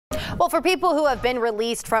Well, for people who have been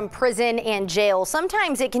released from prison and jail,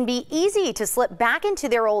 sometimes it can be easy to slip back into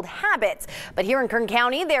their old habits. But here in Kern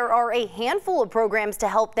County, there are a handful of programs to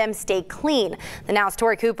help them stay clean. The Now's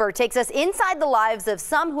Tori Cooper takes us inside the lives of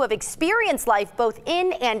some who have experienced life both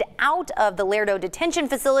in and out of the Lerdo Detention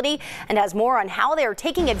Facility and has more on how they are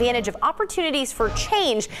taking advantage of opportunities for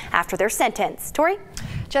change after their sentence. Tori?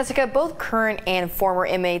 Jessica, both current and former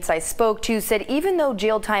inmates I spoke to said even though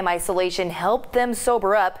jail time isolation helped them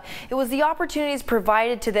sober up, it was the opportunities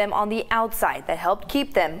provided to them on the outside that helped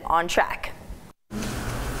keep them on track.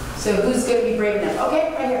 So who's going to be braving them?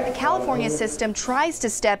 Okay, right here. The California system tries to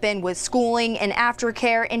step in with schooling and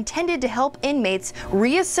aftercare intended to help inmates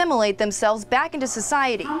reassimilate themselves back into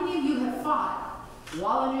society. How many of you have fought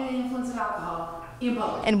while under the influence of alcohol?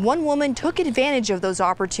 And one woman took advantage of those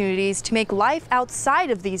opportunities to make life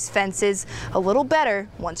outside of these fences a little better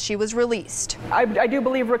once she was released. I do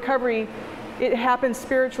believe recovery, it happens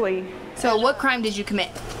spiritually. So what crime did you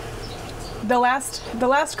commit? The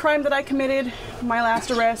last crime that I committed, my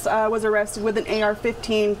last arrest, was arrested with an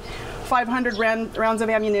AR-15, 500 rounds of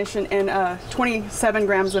ammunition, and 27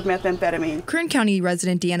 grams of methamphetamine. Kern County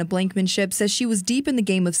resident Deanna Blankmanship says she was deep in the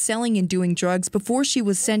game of selling and doing drugs before she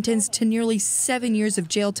was sentenced to nearly 7 years of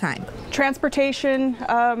jail time. Transportation,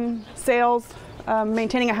 sales,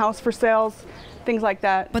 maintaining a house for sales, things like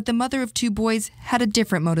that. But the mother of 2 boys had a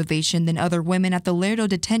different motivation than other women at the Lerdo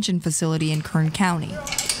Detention Facility in Kern County.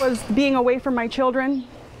 Was being away from my children.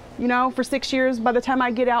 You know, for 6 years, by the time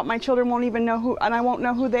I get out, my children won't even know who, and I won't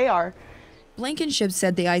know who they are. Blankenship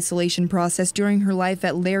said the isolation process during her life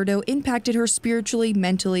at Lerdo impacted her spiritually,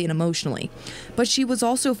 mentally, and emotionally. But she was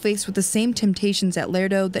also faced with the same temptations at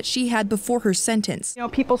Lerdo that she had before her sentence. You know,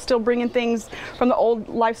 people still bringing things from the old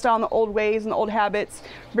lifestyle and the old ways and the old habits,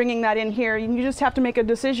 bringing that in here. You just have to make a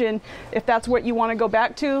decision if that's what you want to go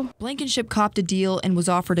back to. Blankenship copped a deal and was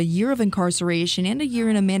offered a year of incarceration and a year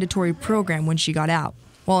in a mandatory program when she got out.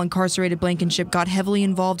 While incarcerated, Blankenship got heavily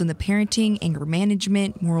involved in the parenting, anger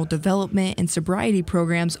management, moral development, and sobriety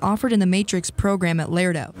programs offered in the Matrix program at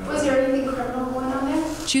Lerdo. Was there anything criminal going on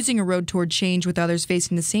there? Choosing a road toward change with others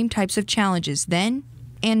facing the same types of challenges then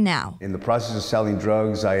and now. In the process of selling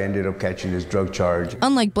drugs, I ended up catching this drug charge.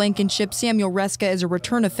 Unlike Blankenship, Samuel Reska is a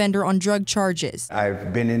return offender on drug charges.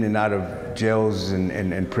 I've been in and out of jails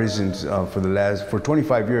and prisons for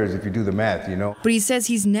 25 years, if you do the math, you know. But he says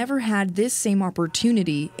he's never had this same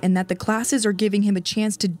opportunity and that the classes are giving him a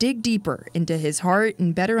chance to dig deeper into his heart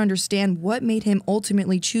and better understand what made him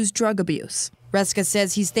ultimately choose drug abuse. Reska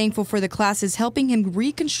says he's thankful for the classes helping him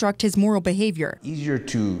reconstruct his moral behavior. Easier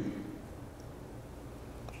to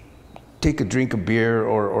take a drink of beer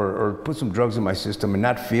or put some drugs in my system and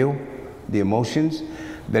not feel the emotions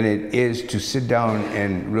than it is to sit down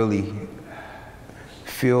and really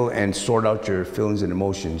feel and sort out your feelings and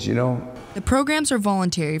emotions, you know? The programs are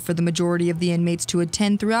voluntary for the majority of the inmates to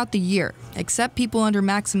attend throughout the year, except people under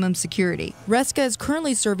maximum security. Reska is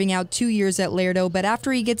currently serving out 2 years at Lerdo, but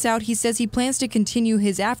after he gets out, he says he plans to continue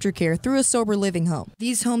his aftercare through a sober living home.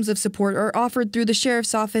 These homes of support are offered through the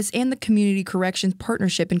Sheriff's Office and the Community Corrections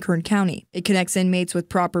Partnership in Kern County. It connects inmates with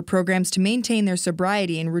proper programs to maintain their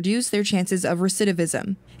sobriety and reduce their chances of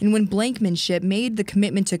recidivism. And when Blankmanship made the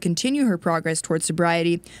commitment to continue her progress towards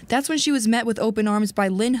sobriety, that's when she was met with open arms by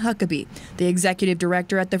Lynn Huckabee, the executive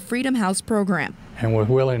director at the Freedom House program. And with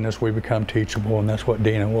willingness, we become teachable, and that's what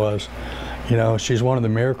Dina was. You know, she's one of the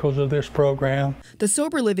miracles of this program. The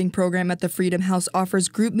Sober Living program at the Freedom House offers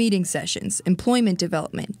group meeting sessions, employment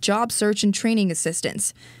development, job search, and training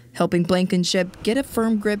assistance, helping Blankenship get a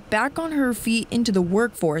firm grip back on her feet into the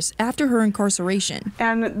workforce after her incarceration.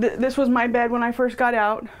 And this was my bed when I first got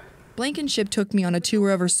out. Blankenship took me on a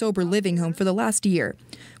tour of her sober living home for the last year.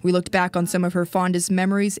 We looked back on some of her fondest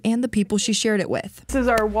memories and the people she shared it with. This is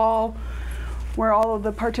our wall where all of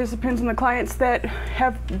the participants and the clients that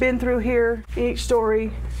have been through here, each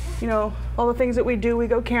story, you know, all the things that we do. We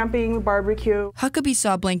go camping, we barbecue. Huckabee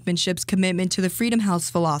saw Blankenship's commitment to the Freedom House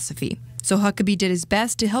philosophy, so Huckabee did his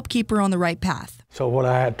best to help keep her on the right path. So what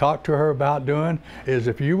I had talked to her about doing is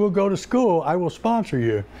if you will go to school, I will sponsor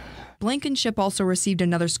you. Blankenship also received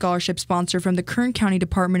another scholarship sponsor from the Kern County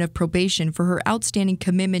Department of Probation for her outstanding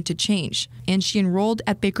commitment to change, and she enrolled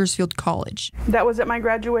at Bakersfield College. That was at my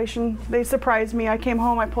graduation. They surprised me. I came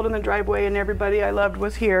home, I pulled in the driveway, and everybody I loved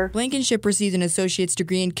was here. Blankenship received an associate's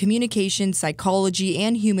degree in communication, psychology,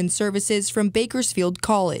 and human services from Bakersfield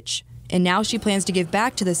College. And now she plans to give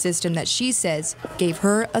back to the system that she says gave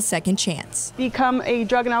her a second chance. Become a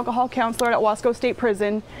drug and alcohol counselor at Wasco State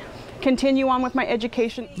Prison. continue on with my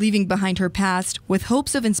education. Leaving behind her past with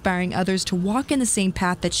hopes of inspiring others to walk in the same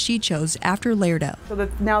path that she chose after Lerdo. So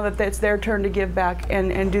that now that it's their turn to give back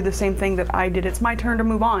and do the same thing that I did, it's my turn to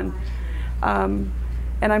move on. And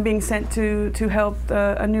I'm being sent to help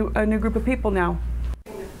a new group of people now.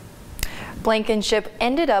 Blankenship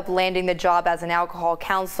ended up landing the job as an alcohol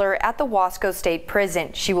counselor at the Wasco State Prison.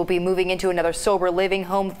 She will be moving into another sober living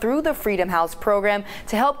home through the Freedom House program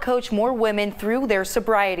to help coach more women through their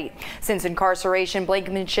sobriety. Since incarceration,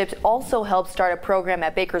 Blankenship also helped start a program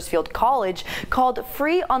at Bakersfield College called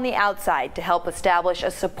Free on the Outside to help establish a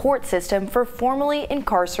support system for formerly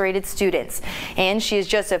incarcerated students. And she is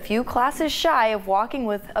just a few classes shy of walking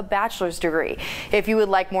with a bachelor's degree. If you would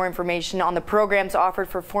like more information on the programs offered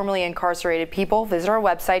for formerly incarcerated people, visit our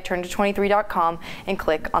website, turn to23.com, and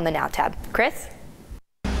click on the Now tab. Chris?